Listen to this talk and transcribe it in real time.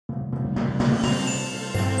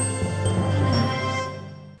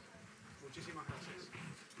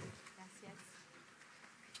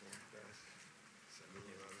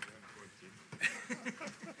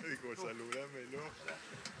salúdamelo.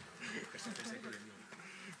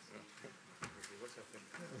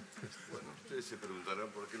 Bueno, ustedes se preguntarán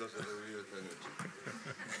por qué no se reunió esta noche.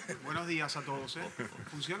 Buenos días a todos.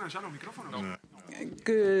 ¿Funcionan ya los micrófonos? No.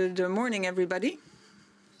 Good morning, everybody.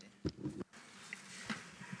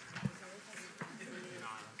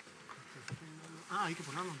 Ah, hay que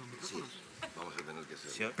ponernos los micrófonos. Sí, vamos a tener que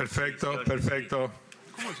hacerlo. Perfecto, perfecto.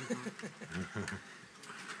 ¿Cómo es esto?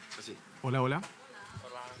 Así. Hola, hola.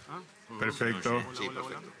 Ah. Perfecto. Hola, Sí, hola,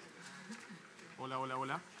 hola. perfecto. Hola, hola,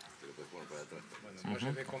 hola. Te lo puedes poner para atrás. Bueno, moi,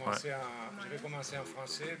 je vais commencer en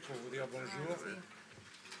français pour vous dire bonjour.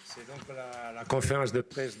 C'est donc la conférence de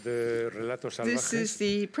presse de Relatos This is Salvajes.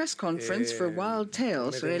 the press conference for Wild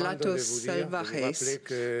Tales, Relatos Salvajes.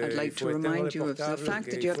 I'd like to remind you of the fact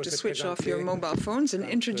that you have to switch off your mobile phones and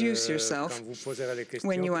introduce yourself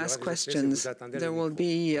when you ask questions. There will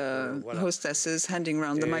be hostesses handing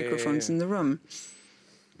around the microphones in the room.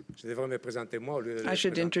 I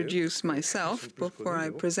should introduce myself before I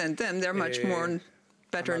present them. They're much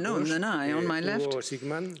better known than I. On my left,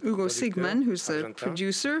 Hugo Sigman, who's a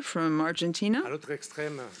producer from Argentina.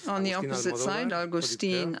 On the opposite side,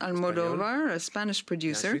 Agustín Almodóvar, a Spanish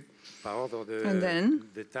producer. And then,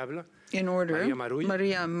 in order,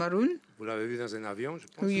 María Marull,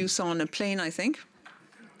 who you saw on a plane, I think.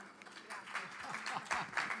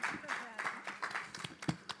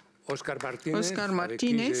 Oscar Martinez.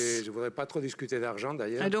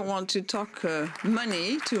 I don't want to talk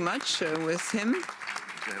money too much with him.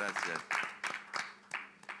 Muchas gracias.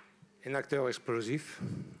 Un acteur explosif.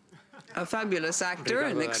 A fabulous actor,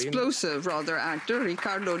 an explosive, rather, actor,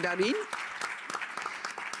 Ricardo Darín.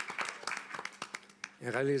 Un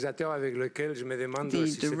réalisateur avec lequel je me demande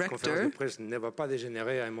si cette conférence de presse ne va pas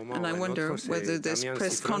dégénérer à un moment ou and I à un wonder autre. whether this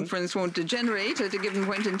press conference won't degenerate at a given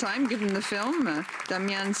point in time, given the film,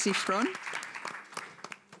 Damián Cifrón.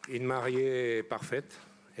 Une mariée parfaite,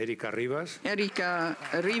 Erika Rivas. Erika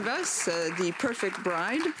Rivas, the perfect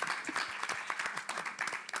bride.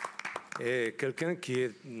 Quelqu'un qui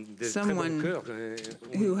est de Someone très bon cœur,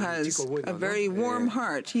 who has a very warm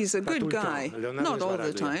heart. He's a good guy, not all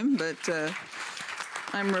the time, but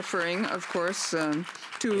I'm referring, of course, to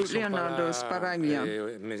Leonardo Sbaraglia.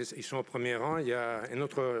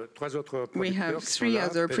 We have three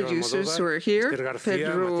other producers who are here: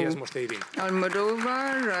 Pedro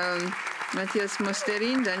Almodóvar, Matías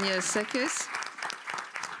Mosterin, Daniel Seques.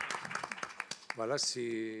 I'll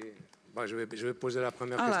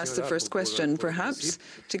ask the first question, perhaps,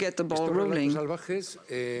 to get the ball rolling.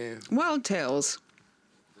 Wild Tales.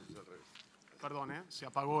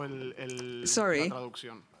 Sorry,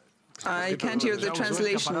 I can't hear the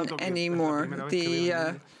translation anymore.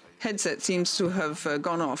 The headset seems to have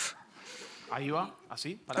gone off. Ahí va,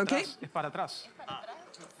 así, para Okay. atrás. Es para atrás.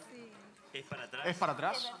 ¿Es para atrás? Es para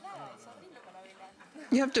atrás.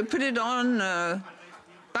 You have to put it on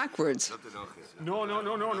backwards. No,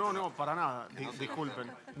 para nada. Disculpen.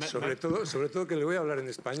 Sobre todo que le voy a hablar en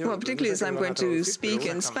español. Well, particularly as I'm going to speak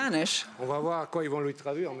in Spanish. On va voir à quoi ils vont lui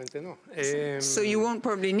traduire maintenant. So you won't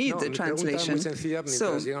probably need the translation.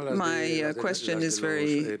 So my question is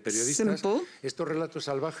very simple.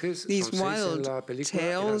 These wild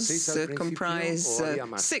tales comprise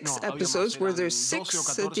 6 episodes. Were there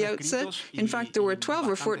 6 at the outset? In fact, there were 12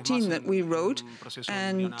 or 14 that we wrote,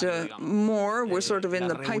 and more were sort of in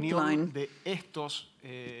the pipeline.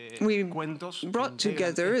 We brought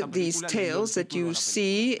together these tales that you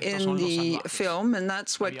see in the film, and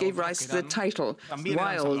that's what gave rise to the title,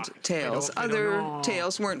 Wild Tales. Other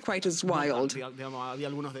tales weren't quite as wild.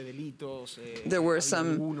 There were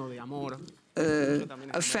some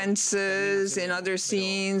offenses in other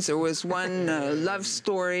scenes. There was one love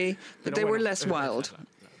story, but they were less wild.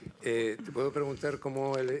 Can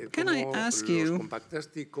I ask you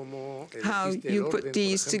how you put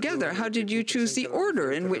these together? How did you choose the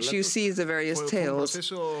order in which you see the various tales?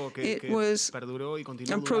 It was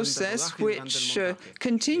a process which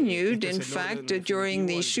continued, in fact, during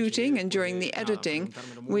the shooting and during the editing.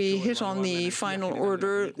 We hit on the final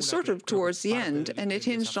order sort of towards the end, and it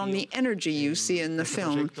hinged on the energy you see in the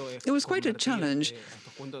film. It was quite a challenge.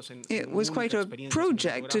 It was quite a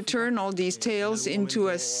project to turn all these tales into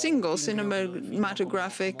a single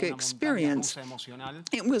cinematographic experience.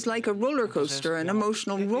 It was like a roller coaster, an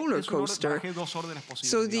emotional roller coaster.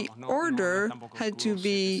 So the order had to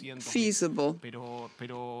be feasible.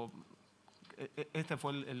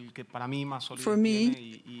 For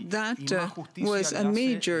me, that was a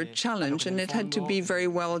major challenge, and it had to be very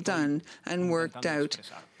well done and worked out,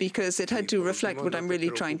 because it had to reflect what I'm really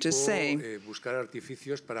trying to say.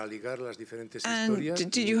 And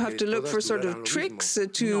did you have to look for sort of tricks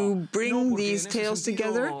to bring these tales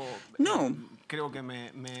together? No.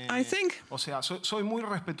 I think, well,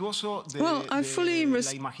 I fully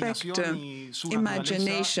respect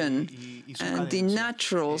imagination and the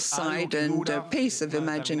natural side and pace of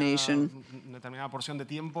imagination.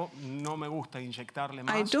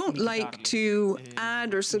 I don't like to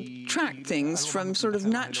add or subtract things from sort of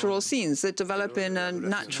natural scenes that develop in a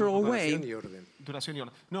natural way. What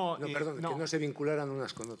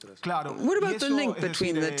about the link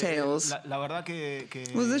between the tales?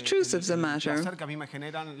 Well, the truth of the matter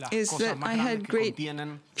is that I had great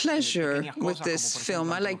pleasure with this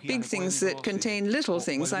film. I like big things that contain little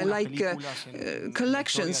things. I like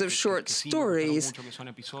collections of short stories.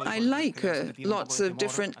 I like lots of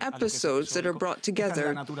different episodes that are brought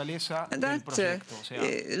together. That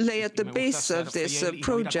lay at the base of this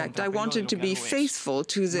project. I wanted to be faithful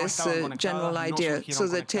to this general idea, so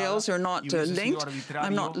that tales are not linked.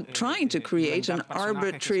 I'm not trying to create an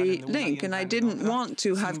arbitrary link, and I didn't want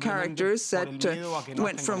to have characters that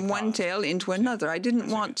went from one tale into another. I didn't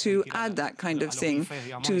want to add that kind of thing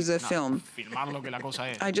to the film.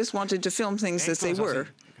 I just wanted to film things as they were.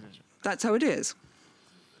 That's how it is.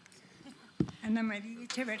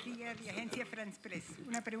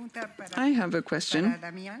 I have a question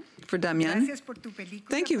for Damian.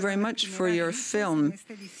 Thank you very much for your film.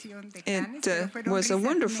 It was a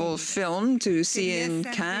wonderful film to see in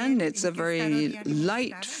Cannes. It's a very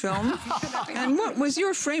light film. And what was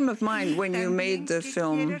your frame of mind when you made the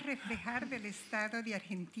film?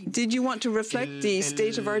 Did you want to reflect the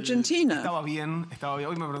state of Argentina?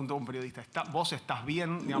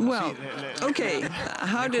 Well, okay.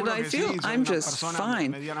 How did I feel? I'm just fine.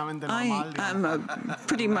 I am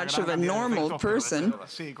pretty much of a normal person.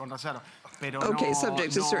 Okay,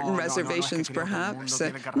 subject to certain reservations, perhaps.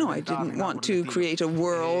 No, I didn't want to create a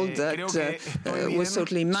world that was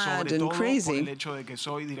totally mad and crazy.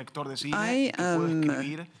 I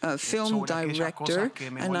am a film director,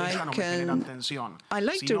 and I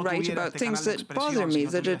like to write about things that bother me,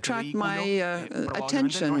 that attract my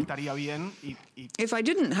attention. If I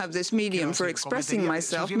didn't have this medium for expressing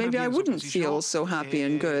myself, maybe I wouldn't feel so happy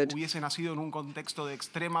and good.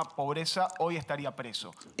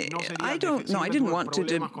 I didn't want to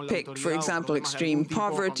depict, for example, extreme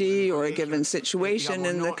poverty or a given situation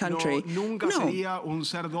in the country. No.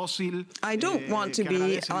 I don't want to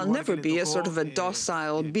be, I'll never be a sort of a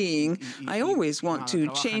docile being. I always want to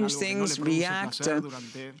change things, react.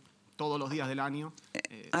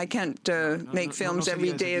 I can't make films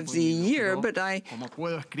every day of the year, but I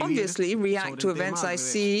obviously react to events I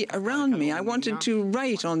see around me. I wanted to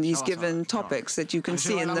write on these given topics that you can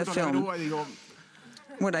see in the film.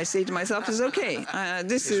 What I say to myself is, okay,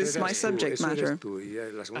 this is my subject matter.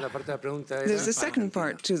 There's a second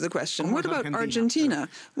part to the question. What about Argentina?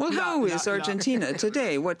 Well, how is Argentina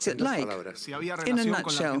today? What's it like? In a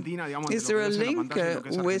nutshell, is there a link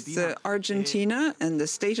with Argentina and the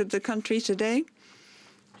state of the country today?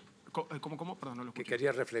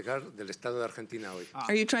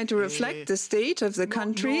 Are you trying to reflect the state of the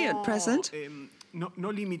country at present? No.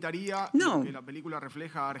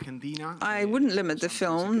 I wouldn't limit the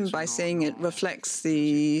film by saying it reflects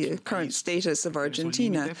the current status of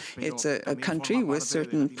Argentina. It's a country with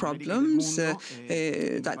certain problems.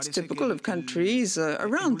 That's typical of countries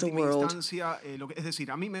around the world.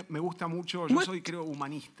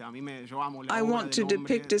 What I want to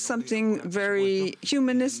depict is something very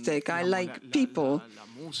humanistic. I like people.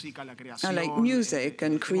 I like music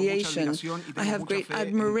and creation. I have great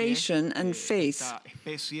admiration and faith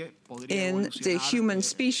in the human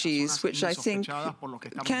species, which I think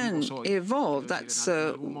can evolve. That's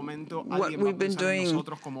what we've been doing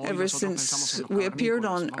ever since we appeared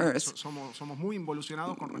on Earth.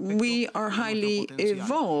 We are highly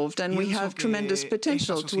evolved, and we have tremendous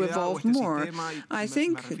potential to evolve more. I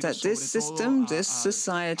think that this system, this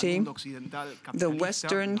society, the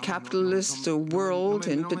Western capitalist world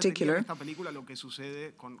in particular,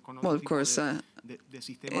 well, of course,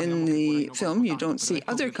 in the film you don't see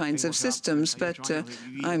other kinds of systems, but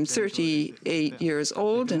I'm 38 years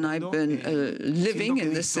old, and I've been living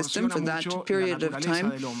in this system for that period of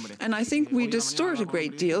time, and I think we distort a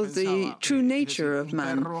great deal the true nature of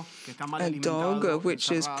man. A dog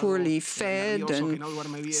which is poorly fed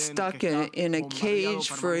and stuck in a cage,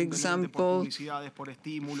 for example,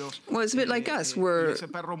 was a bit like us. We're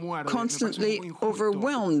constantly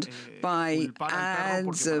overwhelmed by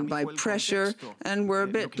ads, by pressure, and we're a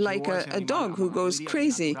bit like a dog who goes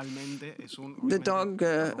crazy. The dog,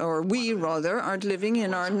 or we rather, aren't living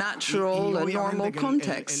in our natural and normal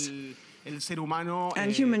context.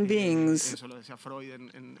 And human beings,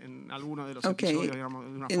 okay,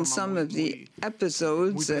 in some of the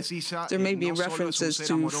episodes, there may be references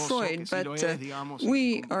to Freud, but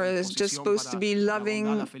we are just supposed to be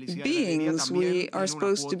loving beings. We are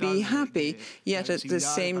supposed to be happy, yet at the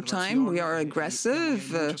same time we are aggressive,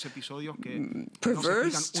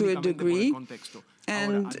 perverse to a degree.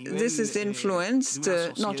 And this is influenced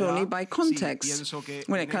not only by context.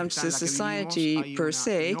 When it comes to society per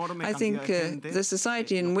se, I think the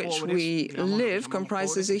society in which we live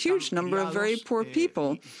comprises a huge number of very poor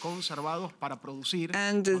people.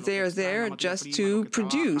 And they are there just to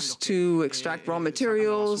produce, to extract raw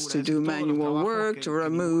materials, to do manual work, to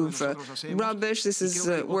remove rubbish. This is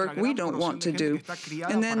work we don't want to do.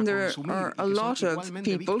 And then there are a lot of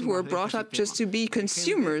people who are brought up just to be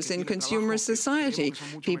consumers in consumer society.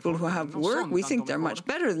 People who have work, we think they're much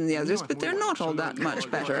better than the others, but they're not all that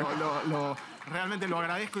much better.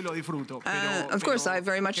 Of course, I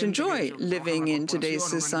very much enjoy living in today's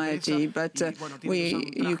society, but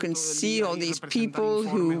you can see all these people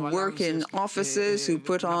who work in offices, who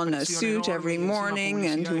put on a suit every morning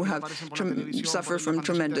and who have suffer from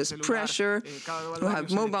tremendous pressure, who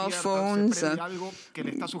have mobile phones.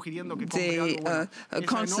 They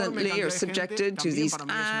constantly are subjected to these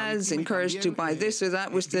ads, encouraged to buy this or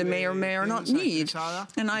that, which they may or may not need.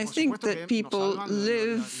 And I think that people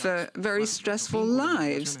live very stressful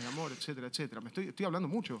lives.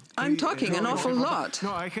 I'm talking an awful lot.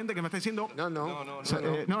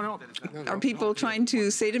 Are people trying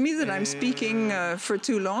to say to me that I'm speaking for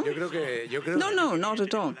too long? No, not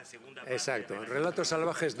at all. Exacto. Relatos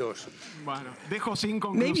Salvajes 2.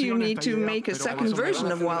 Maybe you need to make a second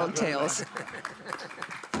version of Wild Tales.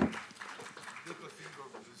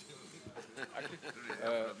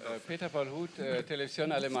 Peter von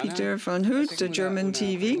Hoot, German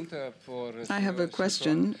TV. I have a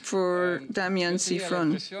question for Damian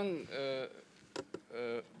Cifrón.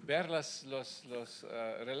 Ver los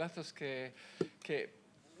relatos que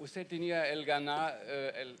usted tenía el ganar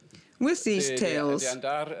with these tales,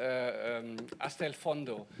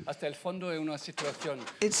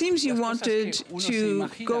 it seems you wanted to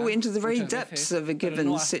go into the very depths of a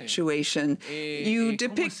given situation. You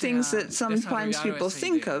depict things that sometimes people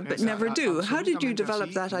think of but never do. How did you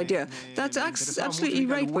develop that idea? That's absolutely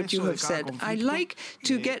right what you have said. I like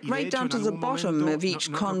to get right down to the bottom of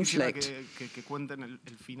each conflict.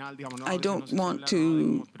 I don't want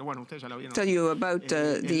to tell you about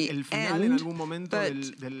the end, but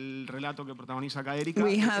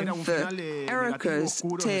we have Erica's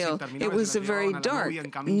tale. It was a very dark,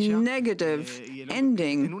 negative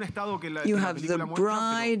ending. You have the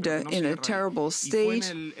bride in a terrible state,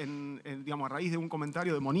 and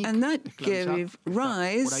that gave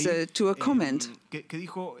rise to a comment.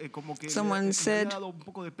 Someone said,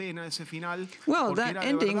 well, that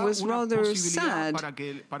ending was rather sad.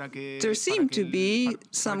 There seemed to be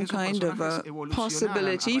some kind of a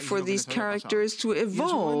possibility for these characters to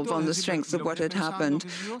evolve on the strength of what had happened.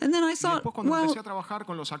 And then I thought, well,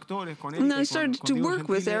 and I started to work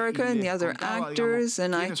with Erica and the other actors,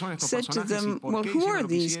 and I said to them, well, who are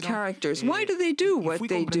these characters? Why do they do what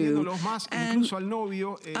they do? And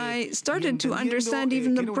I started to understand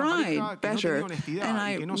even the bride better, and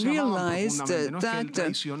I realized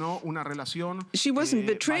that she wasn't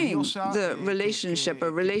betraying the relationship,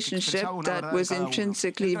 a relationship that was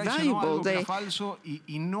intrinsically valuable. There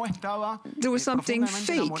was something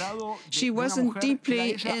fake. She wasn't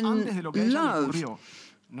deeply in love.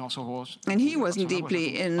 And he wasn't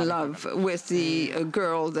deeply in love with the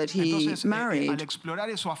girl that he married.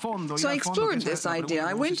 So I explored this idea.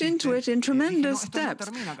 I went into it in tremendous depth.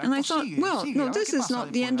 And I thought, well, no, this is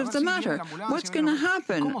not the end of the matter. What's going to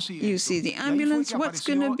happen? You see the ambulance, what's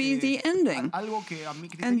going to be the ending?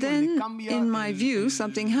 And then, in my view,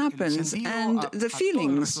 something happens and the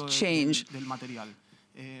feelings change.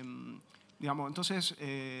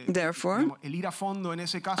 Therefore,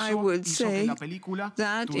 I would say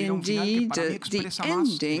that indeed the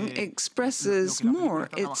ending expresses more.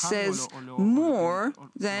 It says more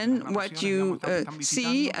than what you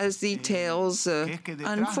see as the tales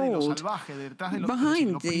unfold.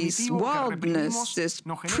 Behind this wildness, this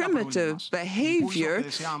primitive behavior,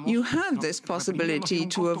 you have this possibility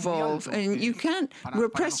to evolve, and you can't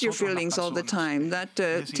repress your feelings all the time. That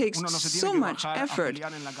takes so much effort.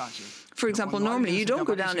 For example, normally you don't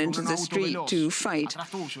go down into the street to fight,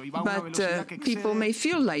 but people may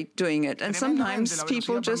feel like doing it, and sometimes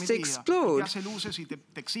people just explode.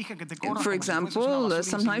 For example,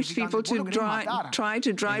 sometimes people try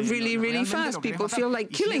to drive really, really fast. People feel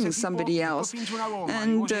like killing somebody else,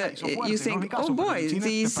 and you think, oh boy,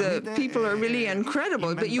 these people are really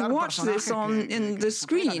incredible. But you watch this in the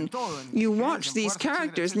screen, you watch these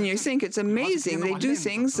characters, and you think it's amazing. They do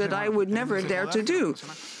things that I would never dare to do.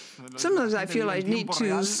 Sometimes I feel I need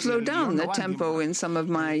to slow down the tempo in some of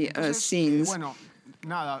my scenes.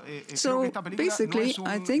 So basically,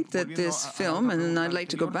 I think that this film, and I'd like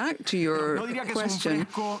to go back to your question,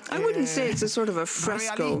 I wouldn't say it's a sort of a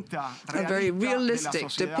fresco, a very realistic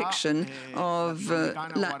depiction of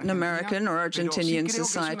Latin American or Argentinian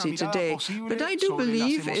society today. But I do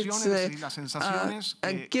believe it's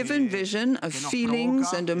a given vision of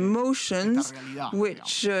feelings and emotions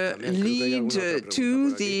which lead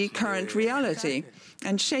to the current reality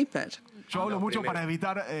and shape it. Yo hablo mucho para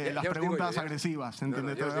evitar las preguntas agresivas,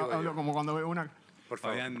 ¿entiendes? Hablo como cuando veo una...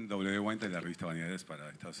 Fabián W. Guante de la revista Vanidades para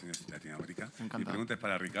Estados Unidos y Latinoamérica. Mi pregunta es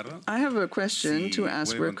para Ricardo. I have a question to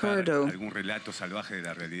ask Ricardo. ¿Algún relato salvaje de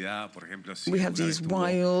la realidad? Por ejemplo, si we have these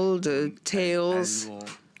wild tales.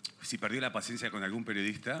 Si perdió la paciencia con algún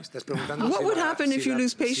periodista. What would happen if you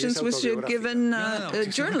lose patience with a given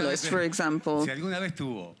journalist, for example? Si alguna vez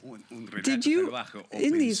tuvo un relato Did you, salvaje o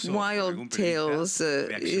in these pensó wild tales,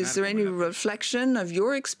 is there any reflection of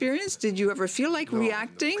your experience? Did you ever feel like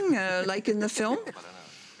reacting, like in the film?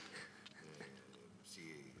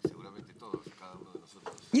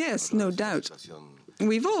 Yes, no doubt.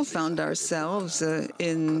 We've all found ourselves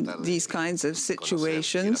in these kinds of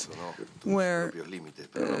situations where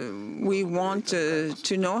we want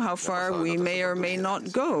to know how far we may or may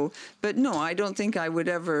not go. But no, I don't think I would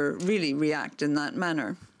ever really react in that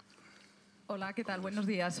manner. Hola, ¿qué tal? Buenos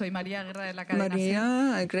días. Soy María Guerra de la cadena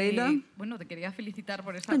María Agreda. Bueno, te quería felicitar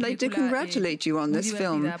por esta I'd like to congratulate you on this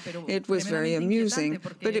film. It was very amusing,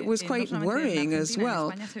 but it was quite worrying as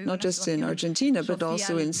well, not just in Argentina, but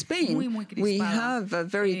also in Spain. We have a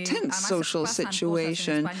very tense social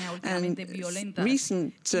situation, and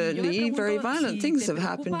recently very violent things have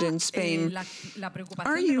happened in Spain.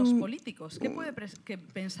 Are you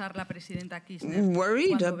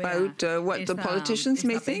worried about what the politicians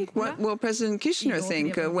may think? What will President Kirchner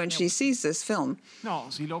think when she sees this film? Well,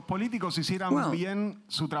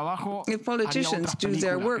 if politicians do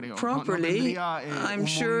their work properly, I'm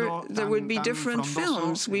sure there would be different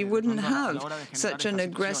films. We wouldn't have such an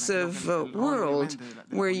aggressive world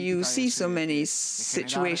where you see so many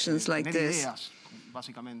situations like this. I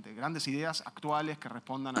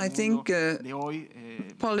think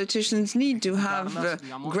politicians need to have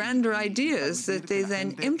grander ideas that they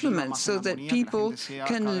then implement so that people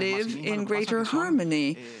can live in greater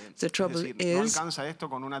harmony. The trouble is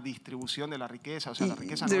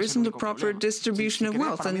there isn't a proper distribution of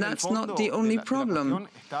wealth, and that's not the only problem.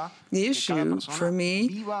 The issue for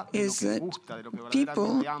me is that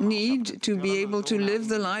people need to be able to live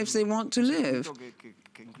the lives they want to live.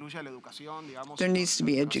 There needs to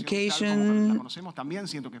be education.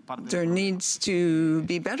 There needs to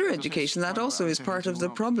be better education. That also is part of the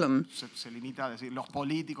problem.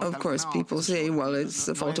 Of course, people say, well, it's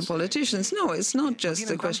the fault of politicians. No, it's not just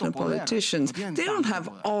a question of politicians. They don't have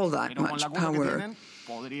all that much power.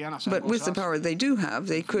 But with the power they do have,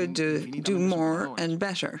 they could do more and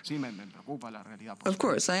better. Of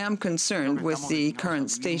course, I am concerned with the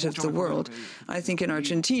current state of the world. I think in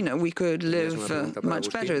Argentina we could live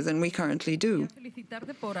much better than we currently do.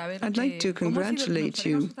 I'd like to congratulate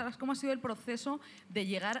you.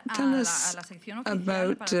 Tell us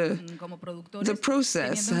about the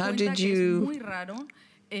process. How did you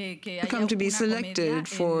come to be selected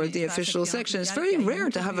for the official section? It's very rare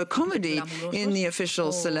to have a comedy in the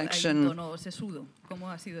official selection.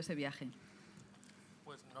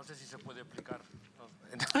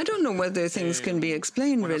 I don't know whether things can be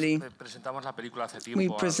explained, really. We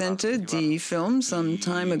presented the film some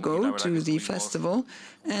time ago to the festival,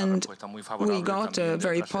 and we got a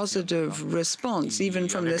very positive response, even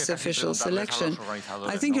from this official selection.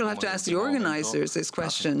 I think you'll have to ask the organizers this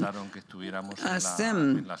question. Ask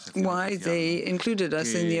them why they included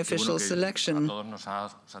us in the official selection.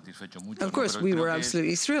 Of course, we were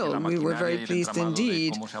absolutely thrilled. We were very pleased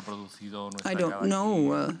indeed. I don't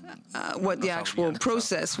know what the actual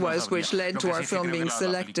process was which led to our film being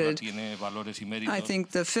selected. I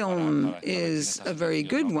think the film is a very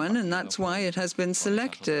good one, and that's why it has been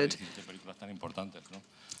selected.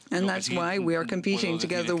 And that's why we are competing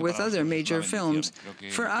together with other major films.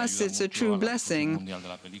 For us, it's a true blessing.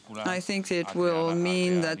 I think it will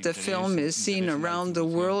mean that the film is seen around the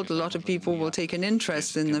world. A lot of people will take an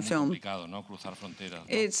interest in the film.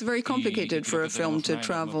 It's very complicated for a film to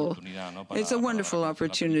travel. It's a wonderful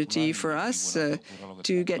opportunity for us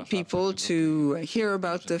to get people to hear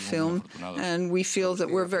about the film, and we feel that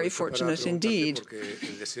we're very fortunate indeed.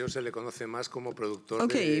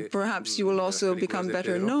 Okay, perhaps you will also become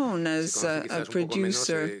better known as a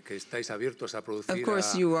producer. Of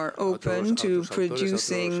course, you are open to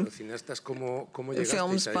producing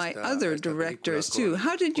films by other directors too.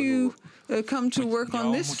 How did you come to work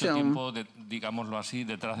on this film?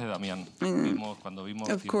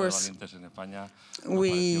 Of course,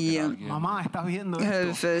 we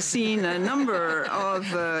have seen a number of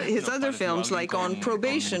his other films, like On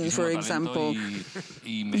Probation, for example.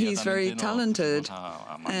 He's very talented,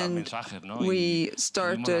 and we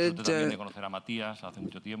started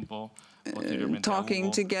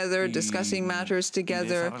talking together, discussing matters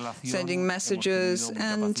together, sending messages,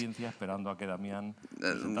 and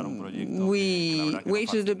we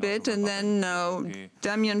waited a bit, and then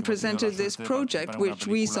Damian presented this project, which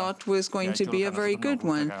we thought was going to be a very good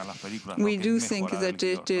one. We do think that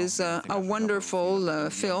it is a wonderful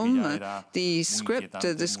film. The script,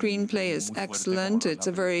 the screenplay is excellent. It's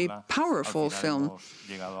a very powerful film.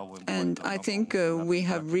 And I think we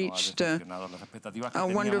have reached a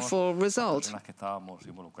wonderful result.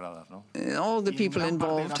 All the people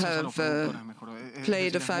involved have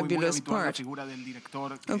played a fabulous part.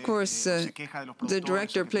 Of course, the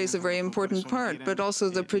director plays a very important part, but also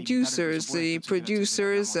the producers. The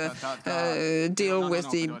producers deal with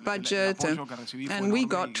the budget, and we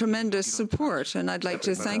got tremendous support, and I'd like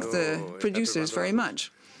to thank the producers very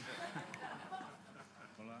much.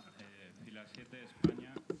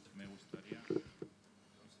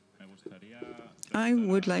 I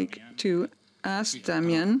would like to ask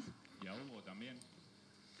Damian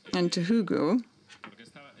and to Hugo.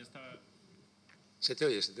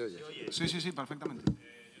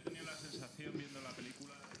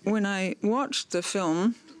 When I watched the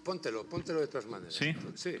film,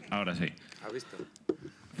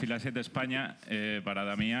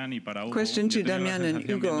 question to Damian and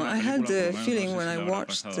Hugo. I had the feeling when I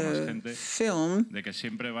watched the film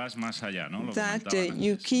that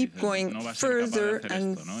you keep going further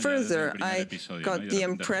and further. I got the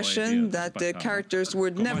impression that the characters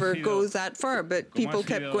would never go that far, but people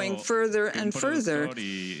kept going further and further.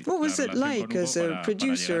 What was it like as a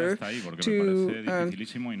producer to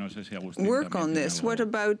work on this? What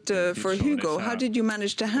about for Hugo? How did you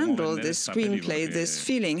manage to handle this screenplay, this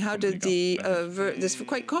feeling? How did this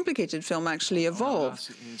quite complicated film actually evolve?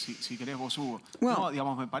 Well,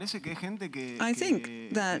 I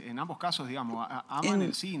think that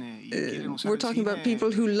we're talking about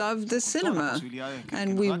people who love the cinema,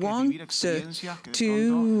 and we want to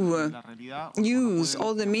use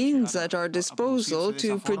all the means at our disposal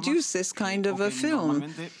to produce this kind of a film.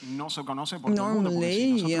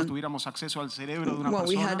 Normally, well,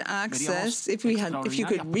 we had access. If you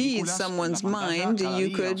could read someone's mind,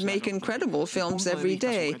 you could make incredible films every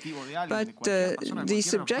day. But the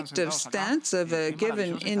subjective stance of a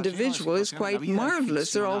given individual is quite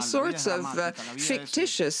marvelous. There are all sorts of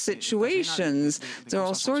fictitious situations. There are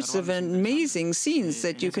all sorts of amazing scenes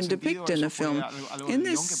that you can depict in a film. In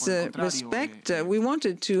this respect, we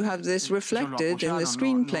wanted to have this reflected in the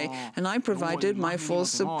screenplay, and I provided my full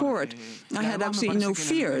support. I had absolutely no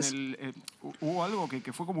fears.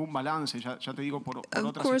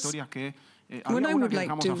 Of course, what I would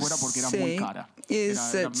like to say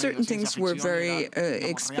is that certain things were very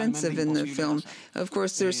expensive in the film. Of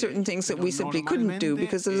course, there are certain things that we simply couldn't do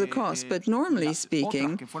because of the cost, but normally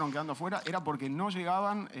speaking,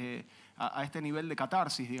 a este nivel de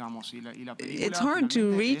catarsis, digamos. It's hard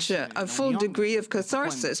to reach a full degree of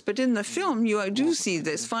catharsis, but in the film you do see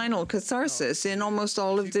this final catharsis in almost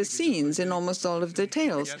all of the scenes, in almost all of the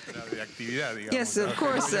tales. Yes, of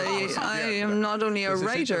course, I am not only a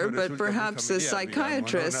writer, but perhaps a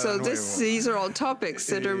psychiatrist, so these are all topics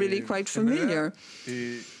that are really quite familiar.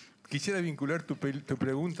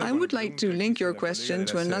 I would like to link your question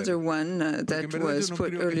to another one that was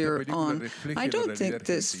put earlier on. I don't think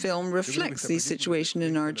this film reflects the situation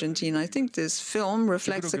in Argentina. I think this film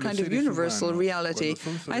reflects a kind of universal reality.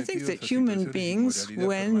 I think that human beings,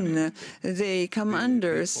 when they come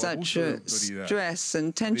under such stress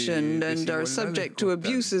and tension and are subject to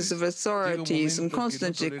abuses of authorities and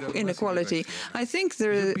constant inequality, I think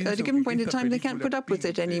at a given point in time they can't put up with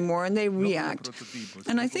it anymore and they react.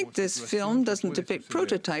 And I think this film doesn't depict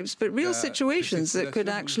prototypes, but real situations that could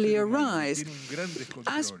actually arise.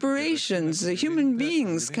 Aspirations, human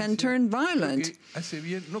beings can turn violent.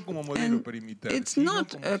 And it's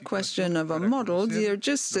not a question of a model, they're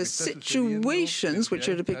just the situations which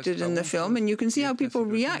are depicted in the film, and you can see how people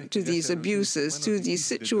react to these abuses, to these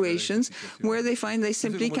situations where they find they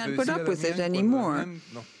simply can't put up with it anymore.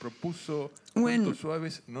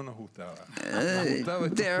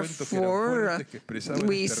 Therefore,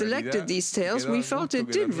 we selected these tales. We felt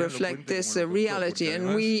it did reflect this reality,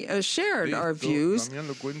 and we shared our views.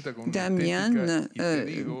 Damian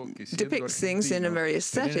depicts things in a very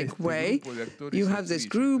aesthetic way. You have this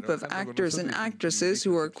group of actors and actresses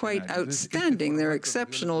who are quite outstanding. They're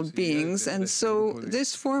exceptional beings, and so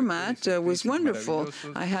this format was wonderful.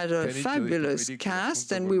 I had a fabulous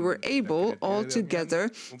cast, and we were able, all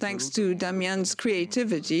together, thanks to Damian's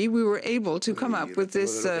creativity, we were able to come up with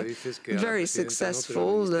this very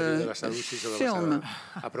successful film.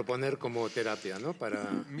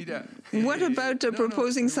 What about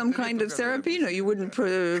proposing some kind of therapy? No, you wouldn't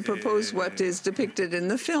propose what is depicted in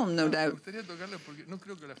the film, no doubt.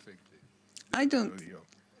 I don't.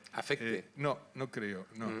 No creo,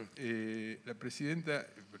 no. La presidenta,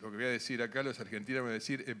 lo que voy a decir acá, los argentinos van a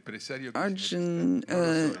decir empresario.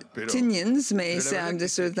 Argentinians may say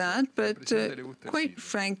this or that, but quite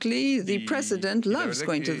frankly, the president loves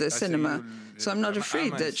going to the cinema. So I'm not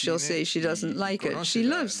afraid that she'll say she doesn't like it. She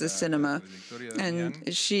loves the cinema, and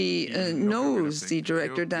she knows the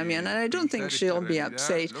director, Damian, and I don't think she'll be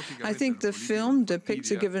upset. I think the film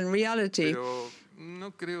depicts a given reality.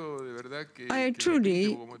 I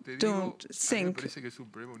truly don't think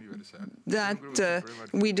that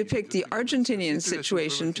we depict the Argentinian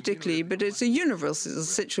situation particularly, but it's a universal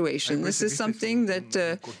situation. This is something that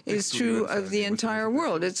is true of the entire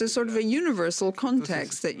world. It's a sort of a universal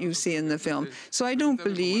context that you see in the film. So I don't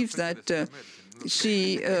believe that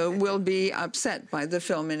she will be upset by the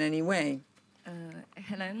film in any way.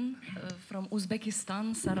 Helen from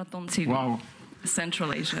Uzbekistan, Saraton TV. Wow.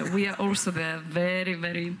 Central Asia. We are also there, very,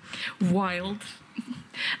 very wild.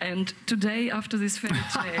 And today, after this fairy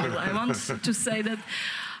tale, I want to say that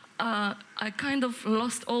I kind of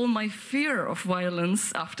lost all my fear of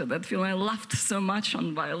violence after that film. I laughed so much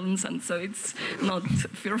on violence, and so it's not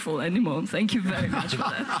fearful anymore. Thank you very much for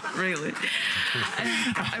that, really.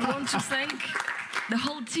 And I want to thank the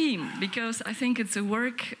whole team, because I think it's a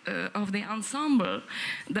work of the ensemble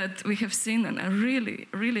that we have seen, and I really,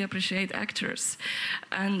 really appreciate actors.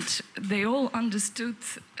 And they all understood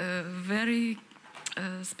very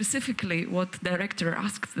specifically what director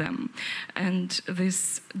asked them. And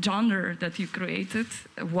this genre that you created,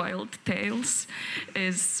 wild tales,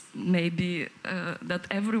 is maybe that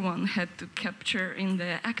everyone had to capture in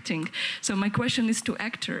the acting. So my question is to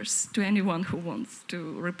actors, to anyone who wants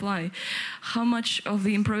to reply, how much of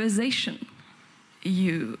the improvisation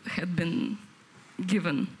you had been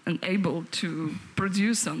given and able to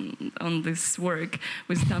produce on this work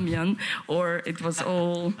with Damian, or it was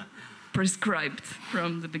all prescribed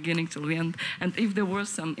from the beginning to the end? And if there was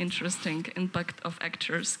some interesting impact of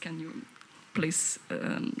actors, can you please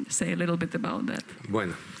say a little bit about that?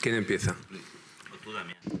 Bueno, ¿quién empieza?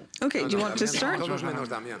 Okay, do you want to start? Todos menos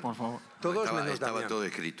Damián. Estaba todo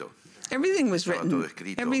escrito. Everything was written.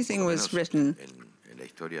 Everything was written,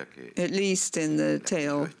 at least in the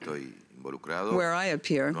tale where I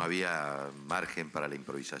appear.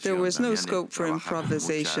 There was no scope for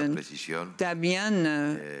improvisation.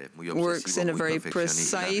 Damian works in a very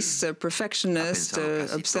precise, perfectionist,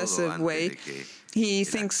 obsessive way. He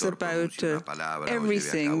thinks about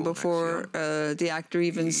everything before the actor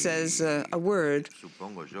even says a word.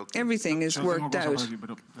 Everything is worked out.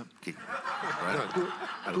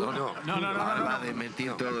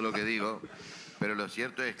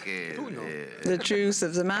 The truth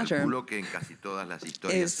of the matter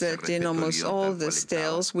is that in almost all the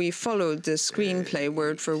tales we followed the screenplay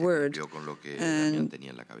word for word, and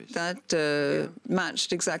that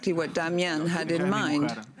matched exactly what Damián had in mind.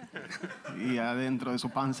 Y adentro de su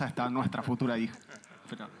panza está nuestra futura hija.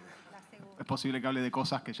 Pero es posible que hable de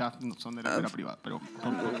cosas que ya son de la esfera privada. Pero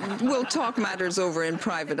we'll talk matters over in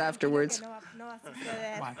private afterwards.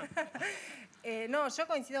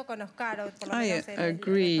 I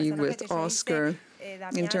agree with Oscar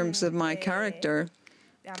in terms of my character.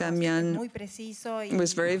 Damián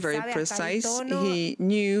was very, very precise. He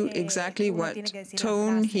knew exactly what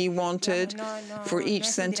tone he wanted for each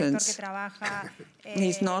sentence.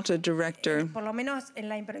 He's not a director who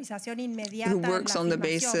works on the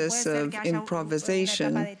basis of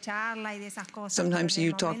improvisation. Sometimes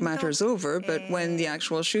you talk matters over, but when the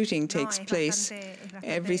actual shooting takes place,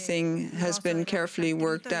 everything has been carefully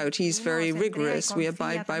worked out. He's very rigorous. We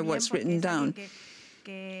abide by what's written down.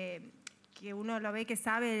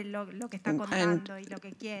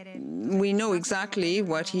 And we know exactly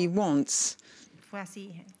what he wants.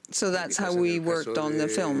 So that's how we worked on the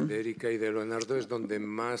film.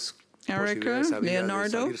 Erica,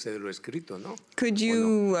 Leonardo, could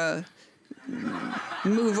you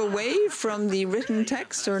move away from the written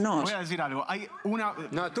text or not? Voy a decir algo. Hay una...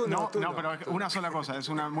 pero una sola cosa, es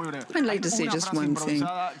una muy breve. I'd like to say just one thing.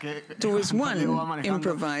 There was one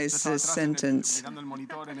improvised sentence. When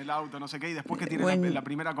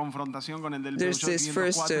there's this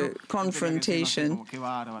first confrontation,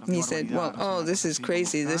 he said, well, oh, this is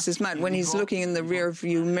crazy, this is mad, when he's looking in the rear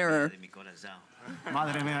view mirror.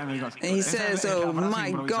 And he says, oh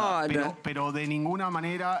my God. Pero de ninguna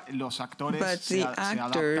manera los actores se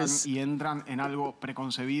adaptan y entran en algo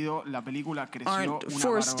preconcebido. La película creció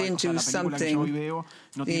forced into something.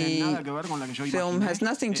 The film has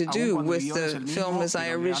nothing to do with the film as I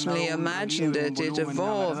originally imagined it. It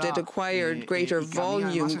evolved, it acquired greater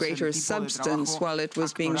volume, greater substance while it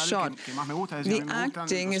was being shot. The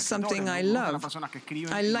acting is something I love.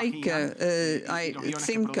 I like, I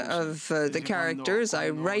think of the characters, I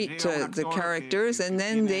write the characters, and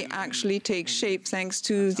then they actually take shape thanks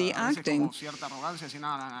to the acting.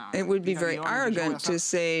 It would be very arrogant to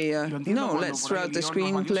say, no, let's throw out the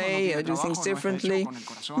screenplay, do things differently.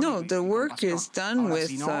 No, the work is done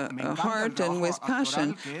with heart and with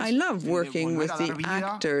passion. I love working with the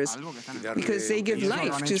actors because they give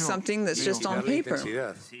life to something that's just on paper.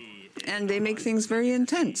 And they make things very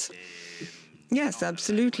intense. Yes,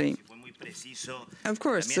 absolutely. Of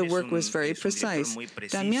course, the work was very precise.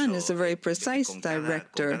 Damián is a very precise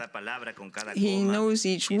director. He knows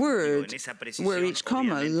each word, where each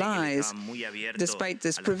comma lies. Despite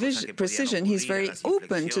this precision, he's very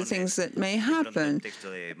open to things that may happen.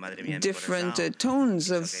 Different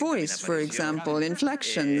tones of voice, for example,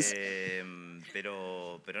 inflections.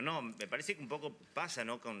 Pero no, me parece que un poco pasa,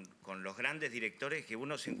 ¿no? Con los grandes directores que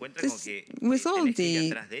uno se encuentra con que with all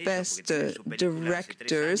the best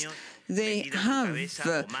directors, they have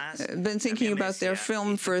been thinking about their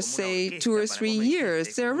film for, say, 2 or 3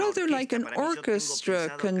 years. They're rather like an orchestra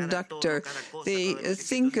conductor. They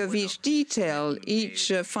think of each detail,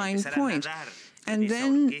 each fine point. And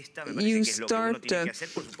then you start to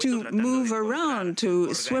move around,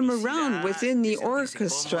 to swim around within the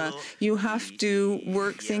orchestra. You have to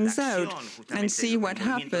work things out and see what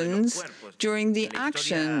happens during the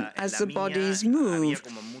action as the bodies move.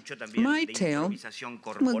 My tale,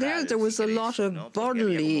 well, there was a lot of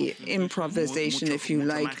bodily improvisation, if you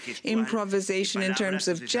like, improvisation in terms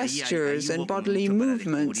of gestures and bodily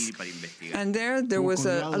movements. And there was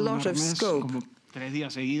a lot of scope. 3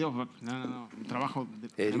 días seguidos, un trabajo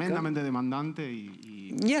tremendamente demandante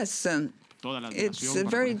y yes, it's a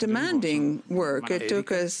very demanding work. It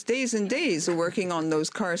took us days and days working on those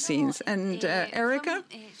car scenes. And Erica?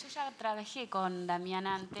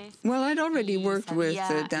 Well, I'd already worked with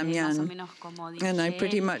Damián, and I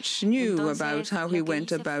pretty much knew about how he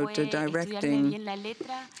went about directing.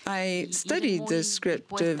 I studied the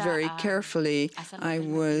script very carefully. I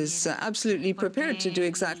was absolutely prepared to do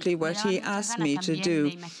exactly what he asked me to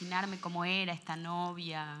do.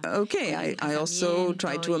 Okay, I also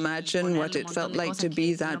tried to imagine what it felt like to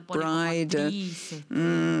be that bride.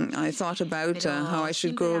 I thought about how I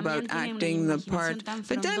should go about acting the part.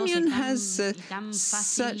 But Damián has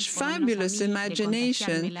such fabulous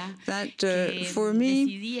imagination that for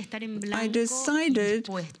me, I decided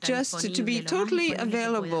just to be totally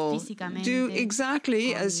available, do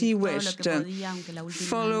exactly as he wished,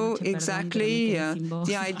 follow exactly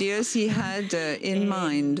the ideas he had in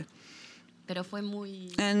mind.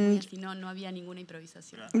 And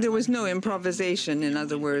there was no improvisation, in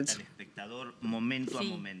other words.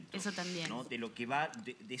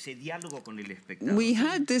 We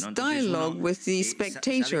had this dialogue with the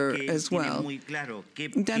spectator as well.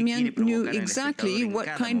 Damien knew exactly what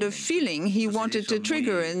kind of feeling he wanted to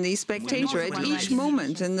trigger in the spectator at each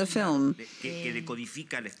moment in the film.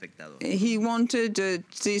 He wanted the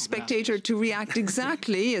spectator to react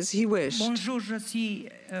exactly as he wished. I'm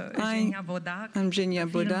Genia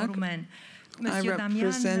Bodac. I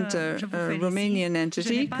represent a Romanian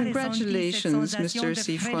entity. Congratulations, Mr.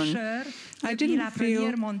 Sifron. I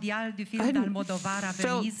hadn't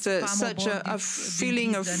felt such a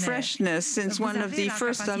feeling of freshness since one of the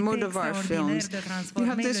first Almodovar films. You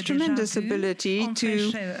have this tremendous ability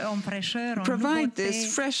to provide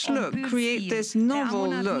this fresh look, create this novel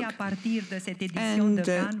look. And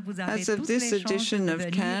as of this edition of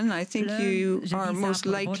Cannes, I think you are most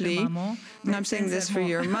likely, and I'm saying this for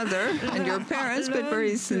your mother and your parents, but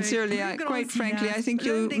very sincerely, quite frankly, I think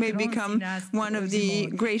you may become one of the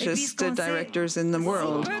greatest directors in the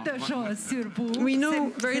world. We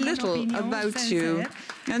know very little about you,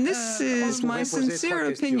 and this is my sincere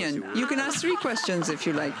opinion. You can ask 3 questions if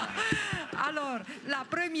you like.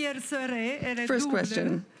 First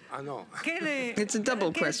question. It's a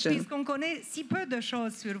double question.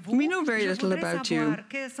 We know very little about you.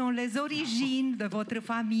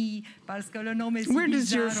 Where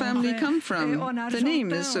does your family come from? The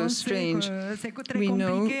name is so strange. We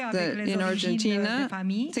know that in Argentina,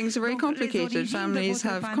 things are very complicated. Families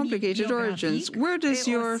have complicated origins. Where does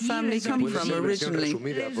your family come from originally?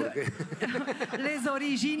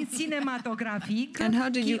 And how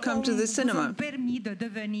did you come to the cinema?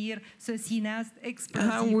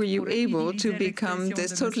 How were you able to become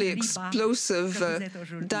this totally explosive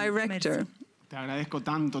director?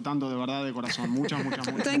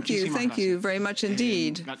 Thank you very much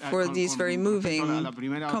indeed for these very moving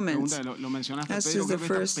comments. As to the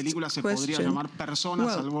first question, well,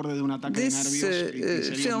 this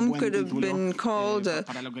film could have been called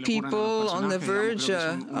People on the Verge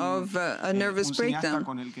of a Nervous Breakdown.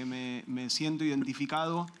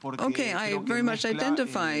 Okay, I very much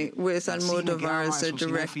identify with Almodovar as a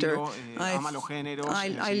director. I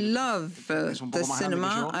love the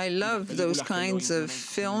cinema. I love those kinds of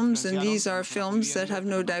films, and these are films that have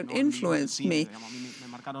no doubt influenced me.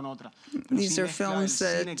 These are films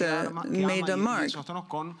that made a mark. Of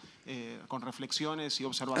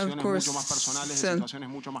course,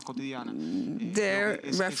 their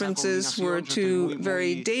references were to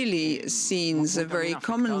very daily scenes, very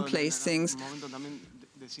commonplace things.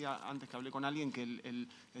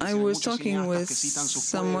 I was talking with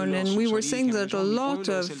someone, and we were saying that a lot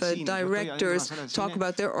of directors talk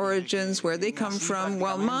about their origins, where they come from.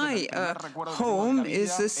 Well, my home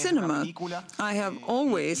is the cinema. I have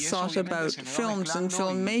always thought about films and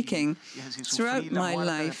filmmaking throughout my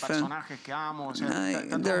life.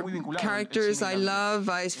 There are characters I love.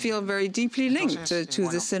 I feel very deeply linked to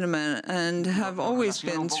the cinema and have always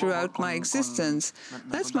been throughout my existence.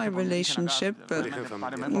 That's my relationship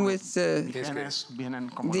with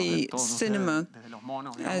the cinema.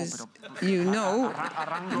 As you know,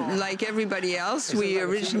 like everybody else, we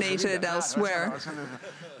originated elsewhere.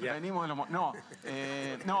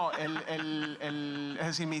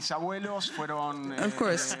 Of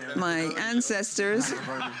course, my ancestors,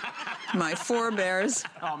 my forebears,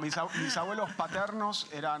 on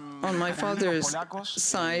my father's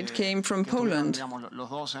side came from Poland,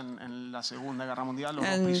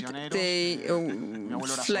 and they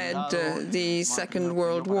fled the Second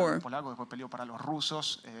World War.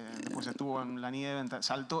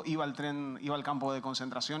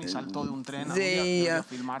 They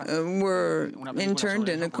were interned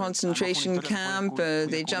in a concentration camp.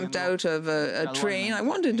 They jumped out of a train. I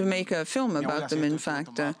wanted to make a film about them, in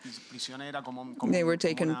fact. They were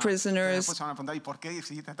taken prisoners.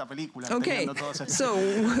 Okay, so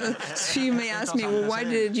you may ask me, well, why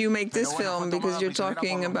did you make this film? Because you're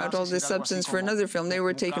talking about all this substance for another film. They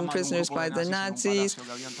were taken prisoners by the Nazis,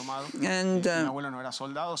 and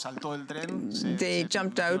they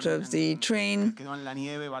jumped out of the train.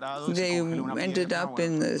 They ended up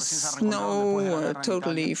in the snow,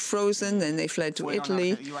 totally frozen. Then they fled to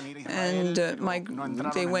Italy, and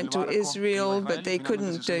they went to Israel, but they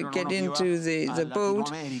couldn't get into the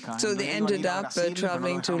boat, so they ended up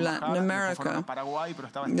traveling to Latin America.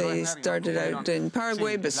 They started out in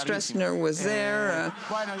Paraguay, but Stroessner was there.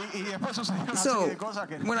 So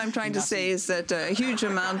what I'm trying to say is that a huge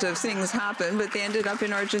amount of things happened, but they ended up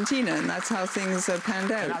in Argentina, and that's how things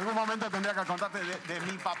panned out.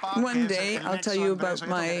 One day, I'll tell you about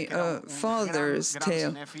my father's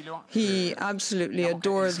tale. He absolutely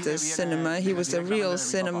adored the cinema. He was a real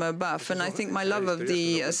cinema buff, and I think my love of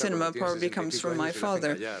the cinema probably comes from my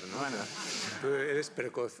father.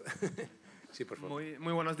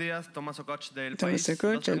 Muy buenos días, Tomás Okoch del Tomás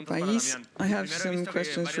Okoch del País. I have some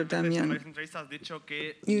questions for Damian.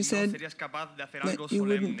 You said that you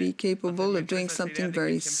wouldn't be capable of doing something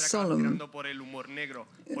very solemn.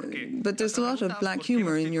 But there's a lot of black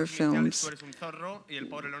humor in your films.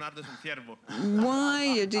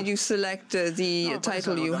 Why did you select the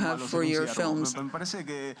title you have for your films? Well,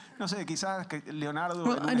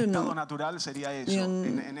 I don't know.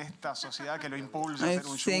 I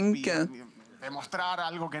think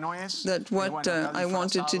that what I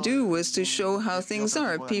wanted to do was to show how things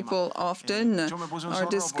are. People often are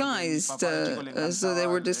disguised as though they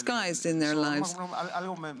were disguised in their lives.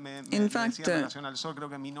 In fact, okay,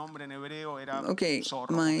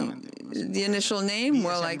 the initial name,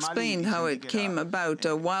 well, I explained how it came about.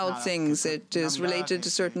 Wild things. It is related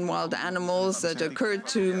to certain wild animals that occurred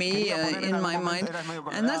to me in my mind.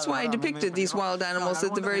 And that's why I depicted these wild animals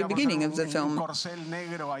at the very beginning of the film.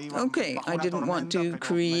 Okay, I didn't want to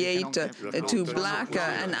create too black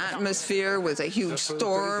an atmosphere with a huge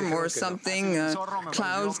storm or something,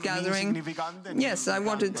 clouds gathering. Yes, I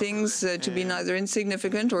wanted things to be neither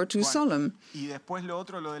insignificant or too solemn.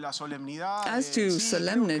 As to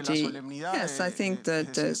solemnity, yes, I think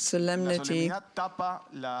that solemnity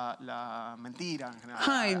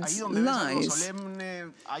hides lies.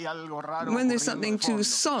 When there's something too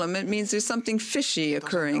solemn, it means there's something fishy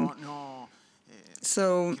occurring.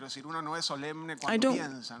 So I don't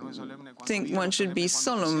think one should be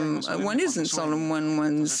solemn. One isn't solemn when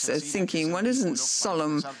one's thinking. One isn't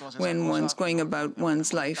solemn when one's going about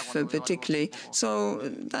one's life, particularly. So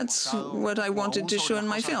that's what I wanted to show in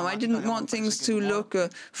my film. I didn't want things to look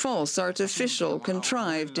false, artificial,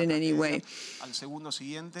 contrived in any way.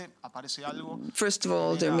 First of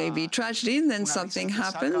all, there may be tragedy, and then something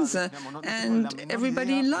happens, and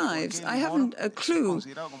everybody lies. I haven't a clue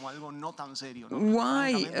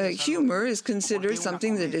why humor is considered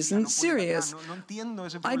something that isn't serious.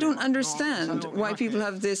 I don't understand why people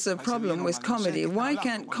have this problem with comedy. Why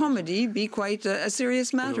can't comedy be quite a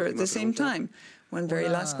serious matter at the same time? One very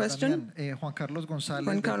last question. Juan Carlos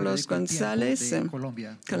González,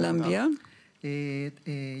 Colombia.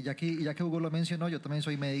 Ya que Hugo lo mencionó, yo también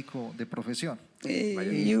soy médico de profesión.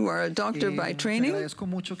 You are a doctor by training. Te agradezco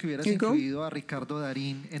mucho que hubieras incluido a Ricardo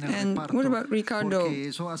Darín en el reparto. What about Ricardo? Porque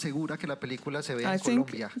eso asegura que la película se vea en I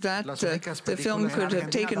Colombia. think that the film could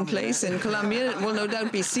have taken place in Colombia. It will no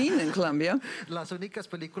doubt be seen in Colombia. Las únicas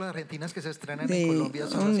películas argentinas que se estrenan en Colombia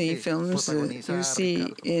son only las que films you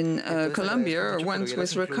see in Colombia are ones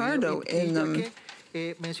with Ricardo in them.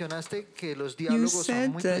 You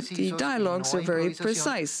said that the dialogues are very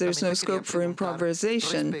precise. There's no scope for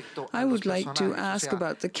improvisation. I would like to ask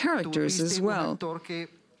about the characters as well.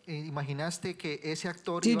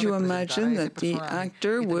 Did you imagine that the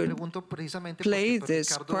actor would play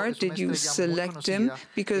this part? Did you select him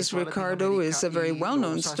because Ricardo is a very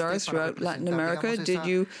well-known star throughout Latin America? Did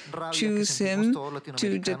you choose him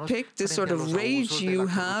to depict the sort of rage you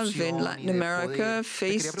have in Latin America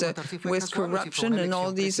faced with corruption and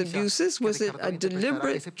all these abuses? Was it a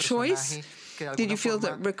deliberate choice? Did you feel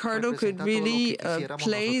that Ricardo could really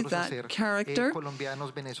play that character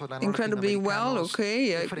incredibly well?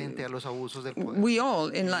 Okay, we all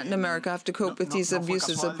in Latin America have to cope with these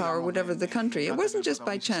abuses of power, whatever the country. It wasn't just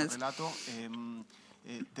by chance.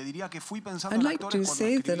 I'd like to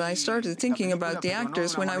say that I started thinking about the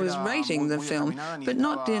actors when I was writing the film, but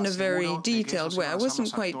not in a very detailed way. I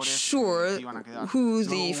wasn't quite sure who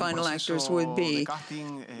the final actors would be.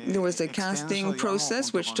 There was a casting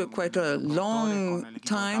process which took quite a long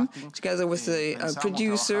time, together with the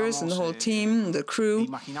producers and the whole team, the crew.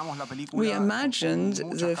 We imagined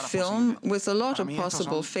the film with a lot of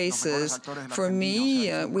possible faces. For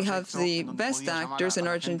me, we have the best actors in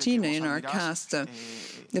Argentina in our cast.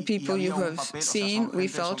 The people you have seen, we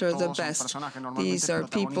felt, are the best. These are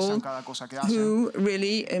people who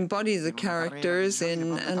really embody the characters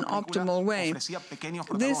in an optimal way.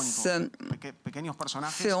 This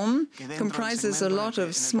film comprises a lot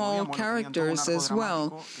of small characters as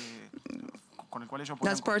well.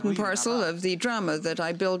 That's part and parcel of the drama that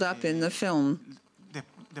I build up in the film.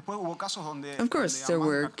 Of course, there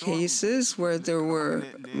were cases where there were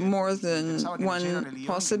more than one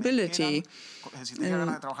possibility.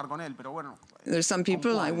 There's some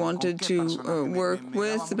people I wanted to work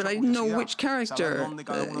with, but I didn't know which character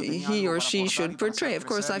he or she should portray. Of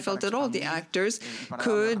course, I felt that all the actors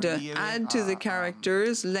could add to the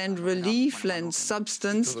characters, lend relief, lend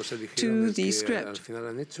substance to the script.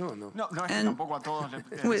 And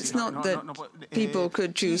well, it's not that people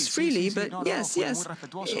could choose freely, but yes.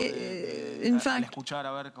 In fact,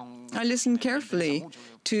 I listened carefully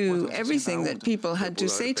to everything that people had to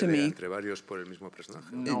say to me.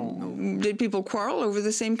 Did people quarrel over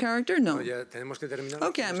the same character? No.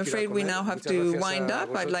 Okay, I'm afraid we now have to wind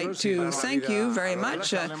up. I'd like to thank you very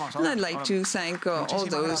much, and I'd like to thank all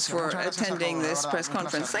those for attending this press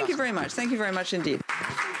conference. Thank you very much. Thank you very much indeed.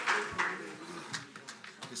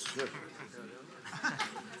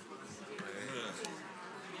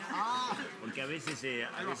 Porque a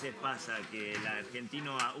veces pasa que el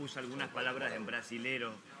argentino usa algunas palabras en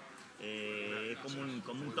brasilero, es como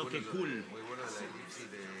un toque cool.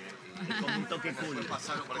 Como un toque cool.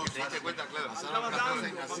 Porque te diste cuenta, claro, pasaron 14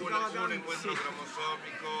 y nació un encuentro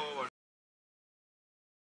cromosómico.